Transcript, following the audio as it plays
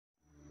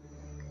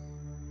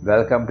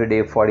Welcome to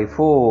day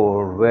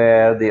 44,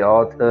 where the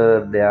author,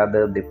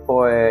 the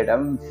poet,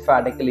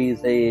 emphatically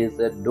says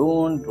that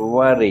don't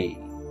worry.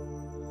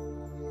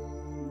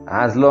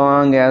 As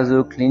long as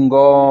you cling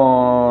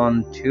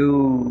on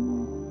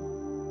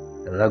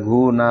to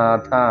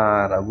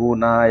Raghunatha, Raghu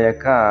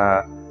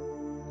Nayaka,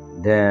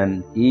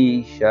 then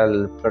he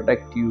shall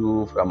protect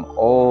you from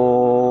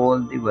all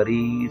the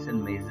worries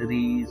and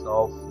miseries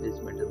of this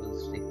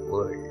materialistic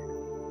world.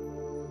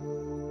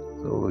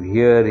 So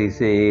here he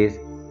says,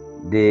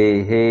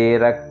 Dehe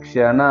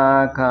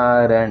rakshana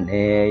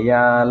karane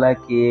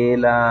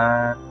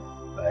yalakela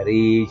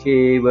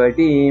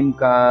Parishevatim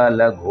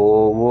kala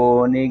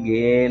govo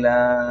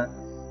nigela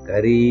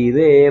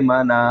Karire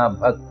mana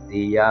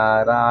bhakti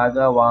ya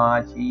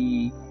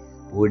ragavachi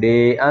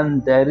Pude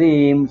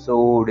antarim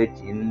sod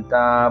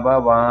chinta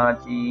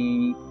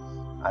bhavachi.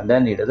 And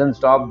then he doesn't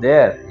stop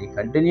there, he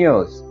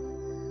continues.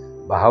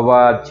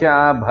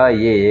 Bhavacha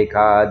bhaye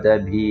kada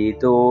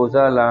bhito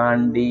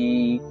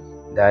salandi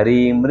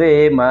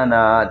Darimre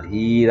mana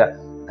dhira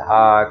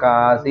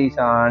dhakasi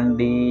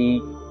sandi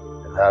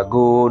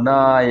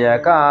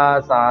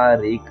Raghunayaka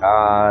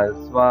sarika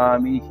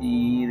Swami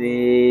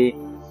Shire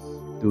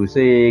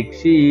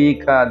Tusekshi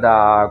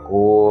kada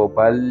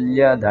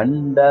kopalya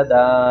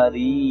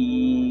dandadari.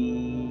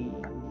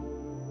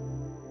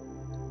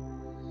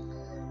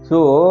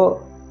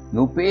 So,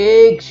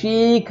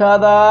 Nupekshi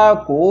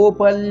kada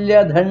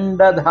kopalya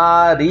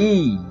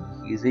dandadari,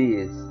 he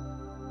says.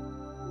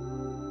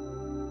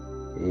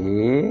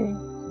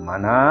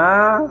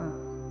 Mana.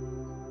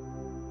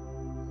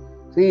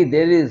 See,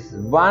 there is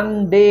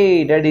one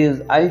day that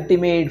is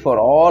ultimate for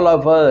all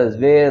of us,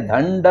 where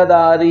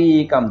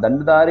Dandadari comes.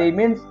 Dandadari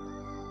means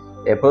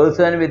a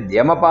person with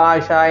Yama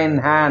Pasha in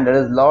hand. That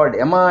is Lord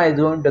Yama is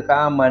going to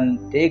come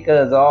and take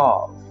us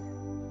off.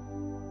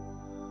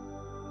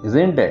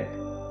 Isn't it?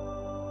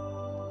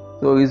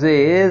 So he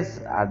says,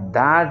 at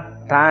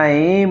that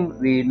time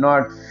we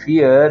not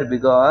fear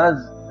because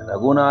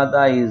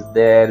Raghunatha is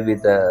there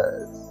with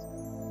us.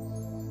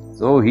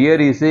 So here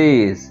he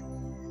says,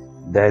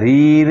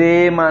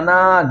 Dharire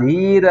mana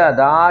dhira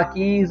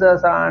daki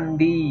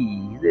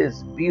sasandi. He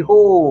says,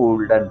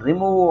 behold and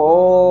remove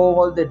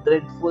all the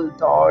dreadful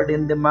thought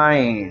in the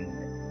mind.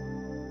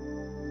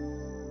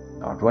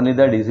 Not only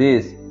that, he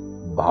says,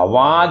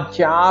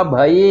 Bhavacha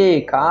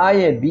bhaye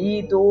kaya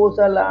bhito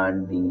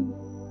salandi.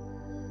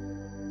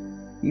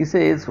 He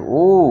says,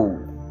 oh,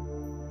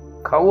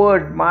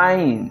 coward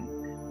mind,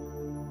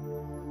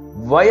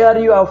 why are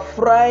you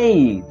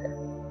afraid?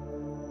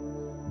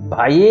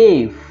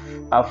 Bhaye,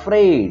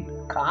 afraid.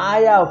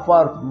 Kaya,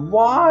 for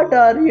what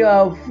are you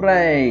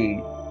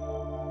afraid?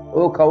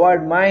 Oh,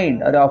 coward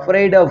mind, are you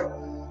afraid of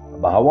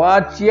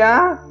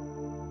Bhavachya?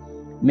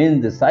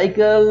 Means the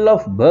cycle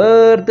of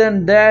birth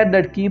and death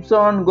that keeps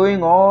on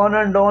going on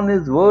and on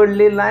is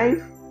worldly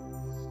life.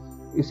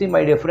 You see,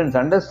 my dear friends,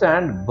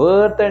 understand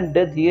birth and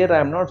death here. I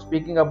am not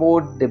speaking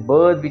about the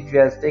birth which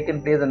has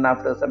taken place and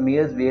after some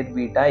years where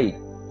we die.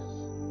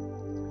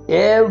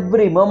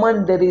 Every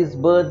moment there is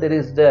birth, there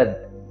is death.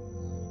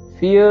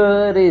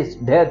 Fear is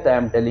death, I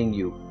am telling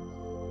you.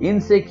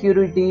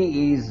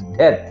 Insecurity is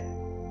death.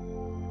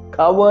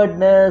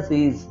 Cowardness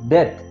is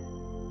death.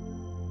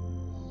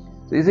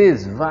 So he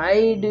says,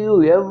 why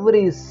do you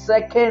every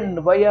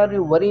second, why are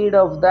you worried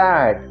of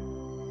that?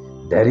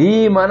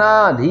 Dari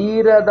mana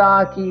dhira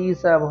daki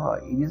sabha.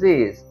 He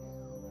says,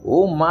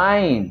 oh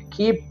mind,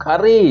 keep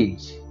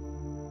courage.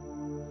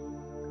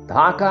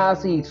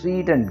 Dhakasi,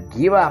 treat and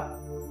give up.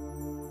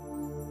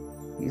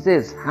 He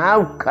says,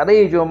 have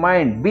courage, O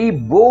mind, be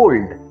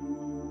bold.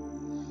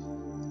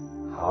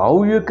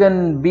 How you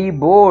can be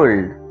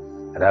bold?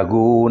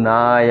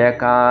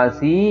 Raghunayaka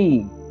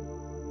si.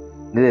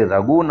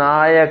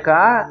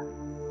 Raghunayaka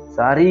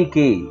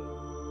sarike.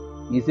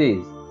 He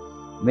says,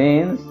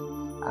 means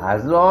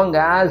as long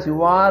as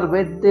you are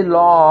with the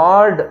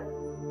Lord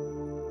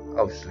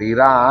of Sree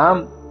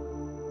Ram,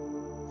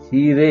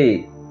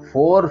 Shire,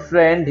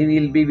 forefront, he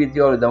will be with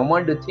you. The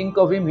moment you think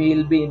of him, he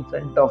will be in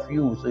front of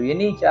you. So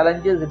any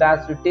challenges, it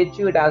has to touch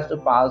you, it has to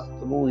pass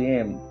through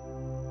him.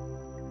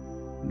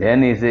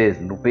 Then he says,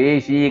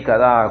 Nupeshi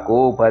kada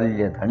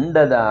kopalya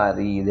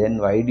dandadari. Then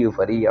why do you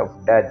worry of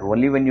death?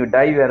 Only when you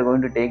die, you are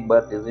going to take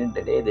birth, isn't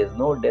it? There is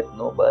no death,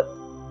 no birth.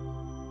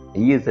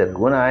 He is there.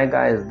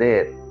 Raghunayaka is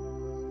there.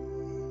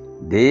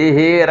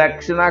 Dehe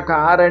rakshana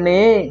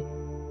karane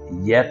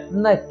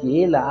yatna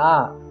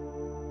kela.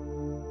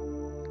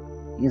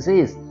 He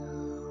says,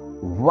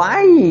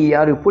 why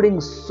are you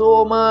putting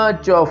so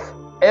much of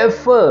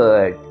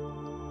effort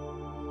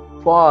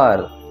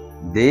for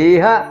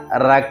Deha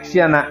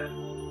Rakshana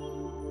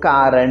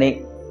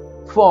Karane,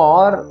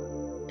 for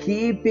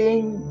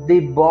keeping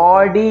the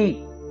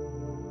body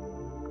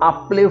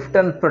uplift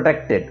and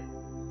protected?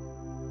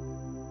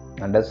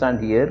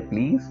 Understand here,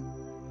 please.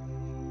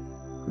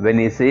 When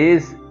he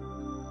says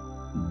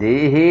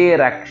Dehe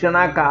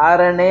Rakshana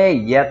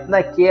Karane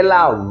Yatna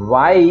Kela,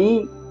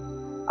 why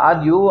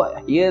are you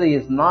here?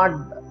 Is not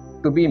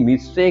to be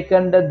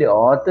mistaken that the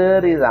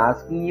author is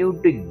asking you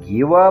to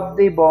give up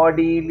the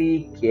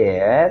bodily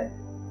care.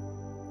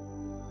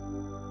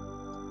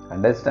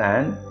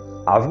 Understand?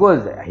 Of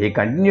course, he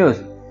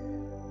continues.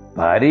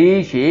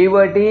 Pari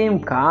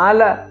Shevatim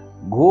Kala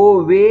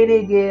Go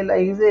very gala.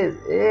 He says,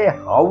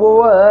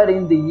 however,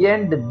 in the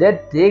end,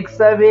 death takes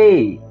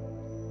away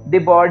the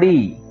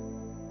body.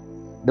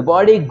 The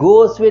body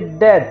goes with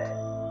death.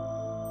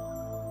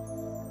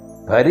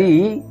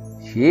 Pari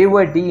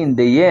Shevati, in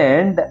the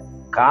end,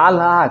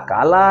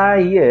 Kala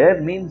here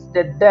means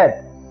the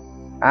death.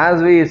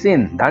 As we have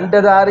seen,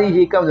 Dandadari,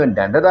 he comes. When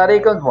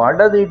Dandadari comes, what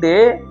does he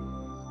do?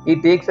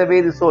 He takes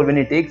away the soul. When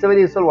he takes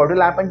away the soul, what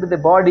will happen to the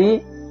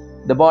body?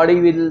 The body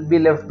will be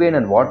left behind.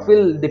 And what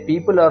will the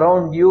people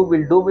around you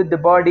will do with the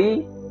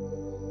body?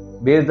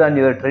 Based on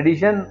your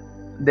tradition,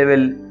 they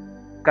will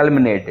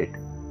culminate it.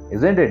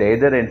 Isn't it?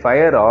 Either in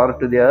fire or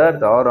to the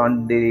earth or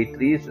on the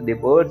trees to the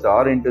birds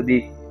or into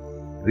the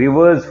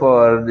rivers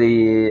for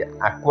the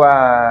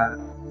aqua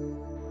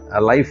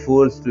life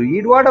force to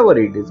eat, whatever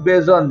it is,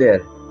 based on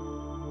there.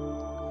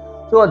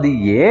 So at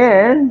the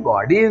end,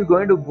 body is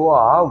going to go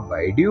off.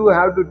 Why do you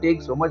have to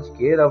take so much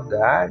care of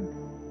that?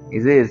 He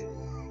says,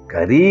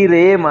 Kari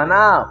re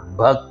mana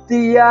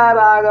bhaktiya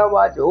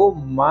ragavach. Oh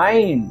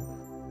mind,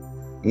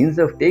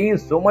 instead of taking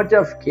so much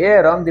of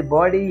care on the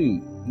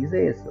body, he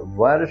says,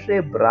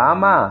 Varshe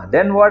Brahma.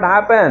 Then what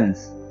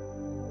happens?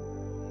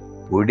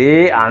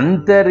 Pude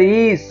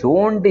antari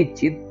sondi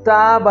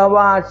chitta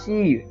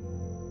bhavashi.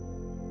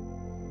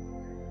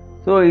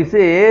 So he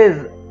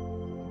says,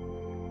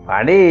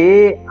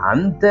 Pade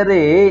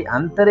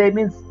antare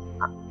means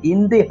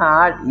in the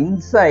heart,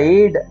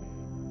 inside,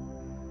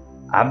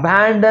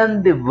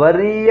 abandon the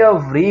worry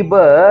of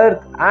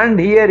rebirth. And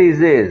here he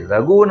says,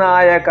 Raghu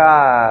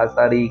Nayaka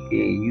Sarike.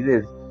 He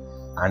says,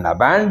 and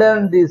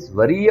abandon this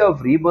worry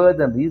of rebirth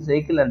and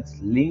recycle and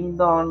cling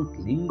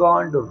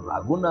on to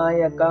Raghu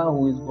Nayaka,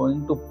 who is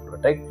going to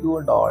protect you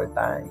at all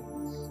times.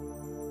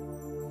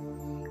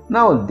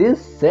 Now this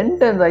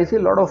sentence, I see a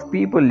lot of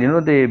people,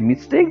 they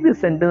mistake this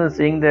sentence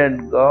saying that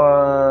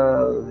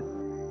God,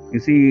 you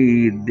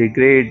see the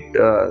great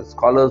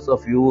scholars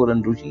of yore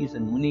and rishis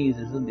and munis,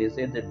 they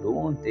say that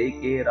don't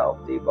take care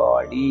of the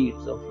body,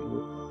 it's of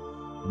you.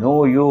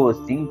 No use,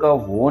 think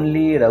of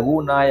only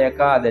Raghu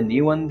Nayaka, then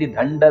even the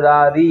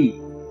Dandadari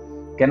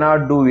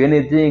cannot do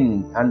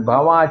anything, and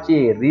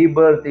Bhavache,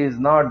 rebirth is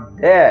not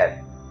there.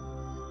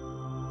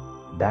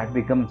 That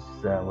becomes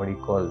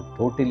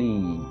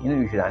totally,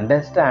 you should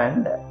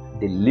understand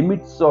the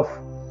limits of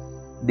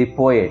the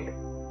poet.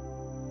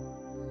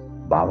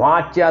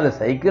 Bhavacha, the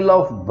cycle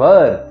of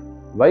birth.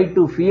 Why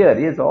to fear?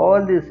 Yes,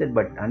 all this said,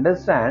 but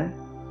understand,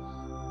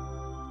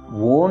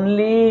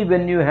 only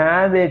when you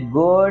have a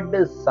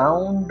good,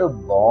 sound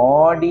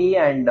body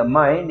and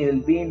mind, you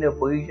will be in a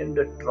position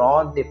to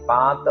trod the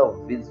path of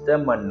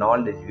wisdom and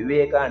knowledge,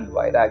 Viveka and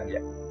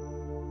Vairagya.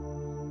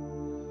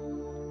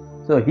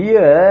 So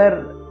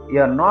here, you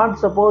are not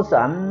supposed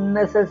to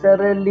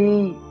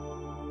unnecessarily,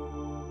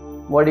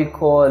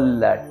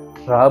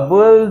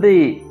 trouble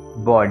the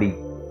body.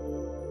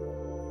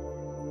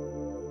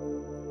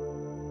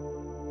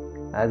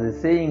 As the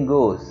saying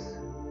goes,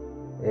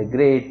 a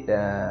great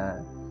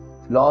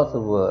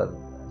philosopher,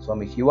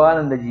 Swami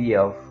Sivananda ji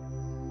of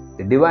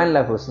the Divine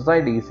Life of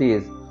Society,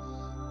 says,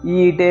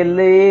 eat a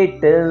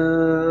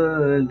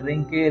little,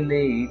 drink a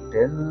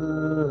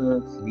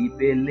little, sleep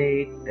a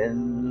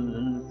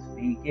little,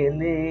 speak a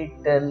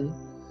little,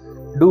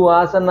 do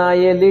asana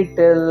a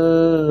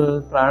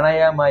little,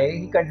 pranayama.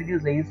 He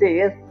continues, he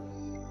says,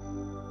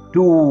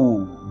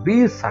 to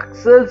be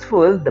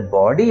successful, the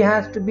body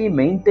has to be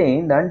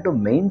maintained, and to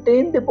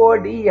maintain the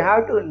body, you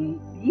have to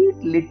eat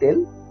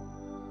little,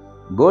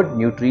 good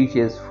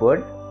nutritious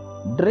food,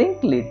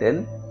 drink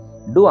little,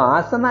 do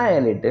asana a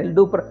little,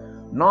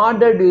 not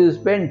that you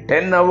spend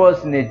 10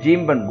 hours in a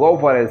gym and go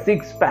for a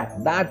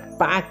 6-pack. That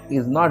pack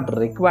is not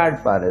required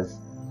for us.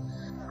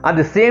 At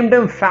the same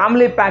time,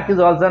 family pack is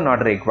also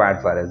not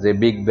required for us. A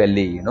big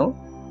belly, No.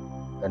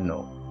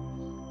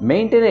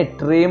 Maintain a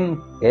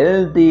trim,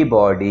 healthy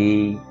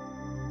body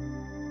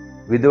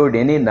without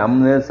any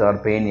numbness or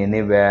pain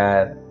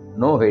anywhere.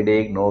 No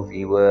headache, no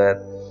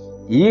fever.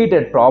 Eat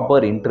at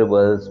proper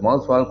intervals, small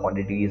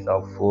quantities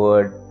of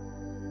food.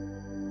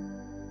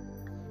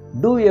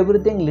 Do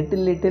everything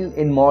little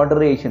in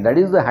moderation. That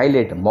is the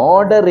highlight.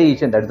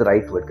 Moderation, that is the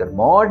right word.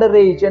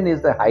 Moderation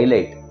is the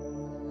highlight.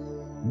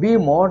 Be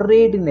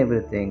moderate in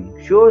everything.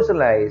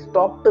 Socialize,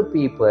 talk to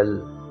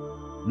people,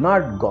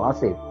 not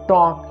gossip.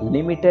 Talk,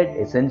 limited,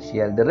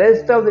 essential. The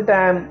rest of the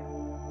time,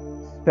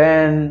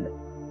 spend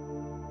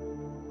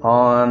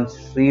on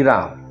Sree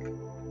Ram.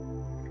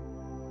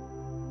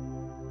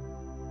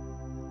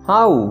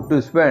 How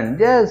to spend?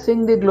 Just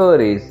sing the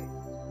glories.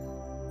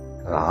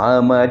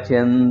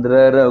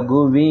 Ramachandra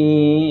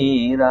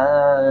Raghuvira,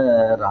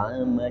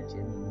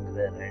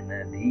 Ramachandra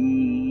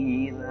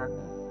Ranadhira.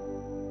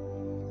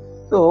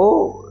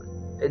 So,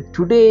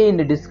 today in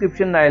the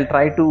description, I'll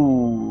try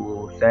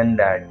to send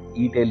that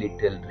eat a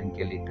little, drink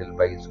a little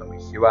by Swami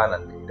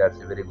Sivananda. That's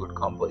a very good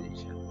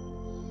composition.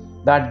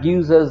 That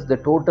gives us the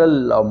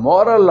total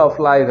moral of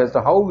life as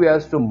to how we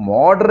have to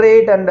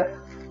moderate and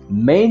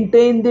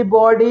maintain the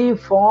body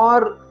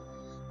for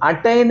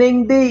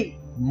attaining the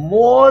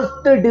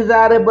most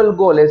desirable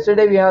goal.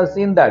 Yesterday we have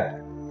seen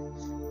that,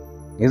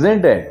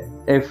 isn't it?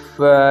 If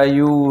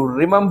you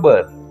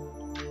remember,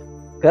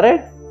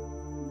 correct?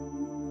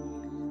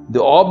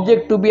 The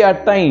object to be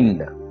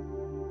attained,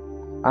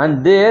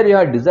 and there you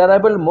have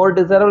desirable, more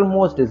desirable,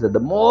 most desirable.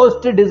 The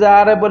most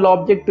desirable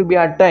object to be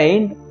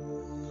attained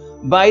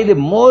by the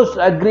most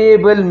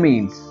agreeable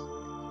means.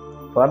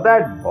 For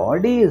that,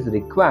 body is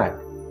required,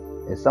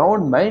 a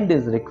sound mind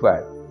is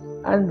required,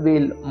 and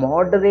we'll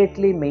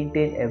moderately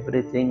maintain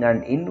everything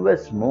and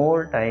invest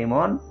more time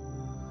on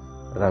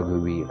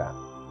Raghuvira.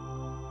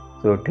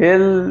 So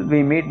till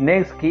we meet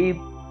next, keep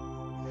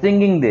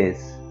singing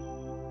this.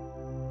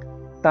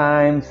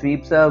 Time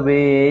sweeps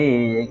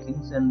away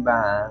kings and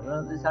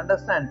barons. Just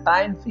understand,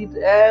 time sweeps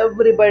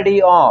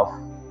everybody off.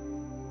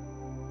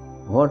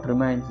 What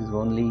remains is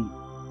only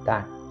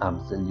that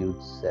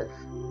absolute self.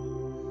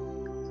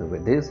 So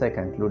with this, I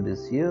conclude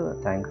this here.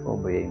 Thanks for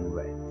being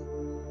with.